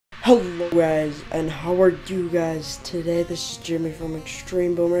Hello guys, and how are you guys today? This is Jimmy from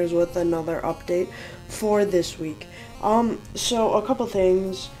ExtremeBoomers with another update for this week. So a couple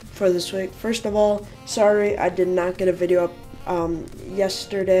things for this week. First of all, sorry I did not get a video up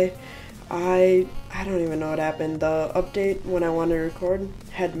yesterday. I don't even know what happened. The update when I wanted to record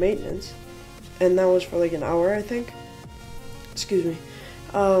had maintenance, and that was for like an hour, I think. Excuse me.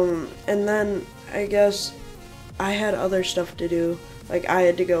 And then I guess I had other stuff to do. Like, I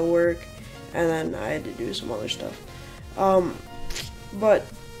had to go work, and then I had to do some other stuff. But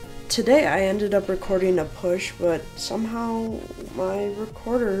today I ended up recording a push, but somehow my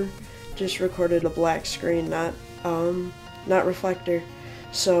recorder just recorded a black screen, not reflector.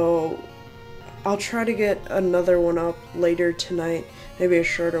 So I'll try to get another one up later tonight, maybe a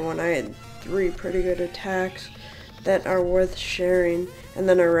shorter one. I had 3 pretty good attacks that are worth sharing, and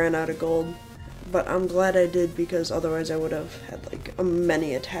then I ran out of gold. But I'm glad I did, because otherwise I would have had like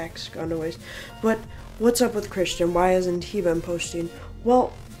many attacks gone to waste. But what's up with Christian? Why hasn't he been posting?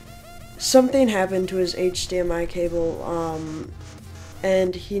 Well, something happened to his HDMI cable,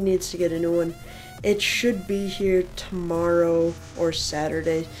 and he needs to get a new one. It should be here tomorrow or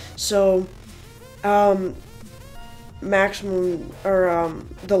Saturday. So, maximum, or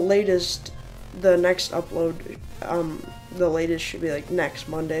the latest, the next upload, the latest should be like next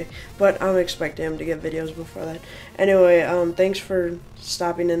Monday, but I'm expecting him to get videos before that. Anyway, thanks for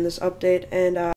stopping in this update, and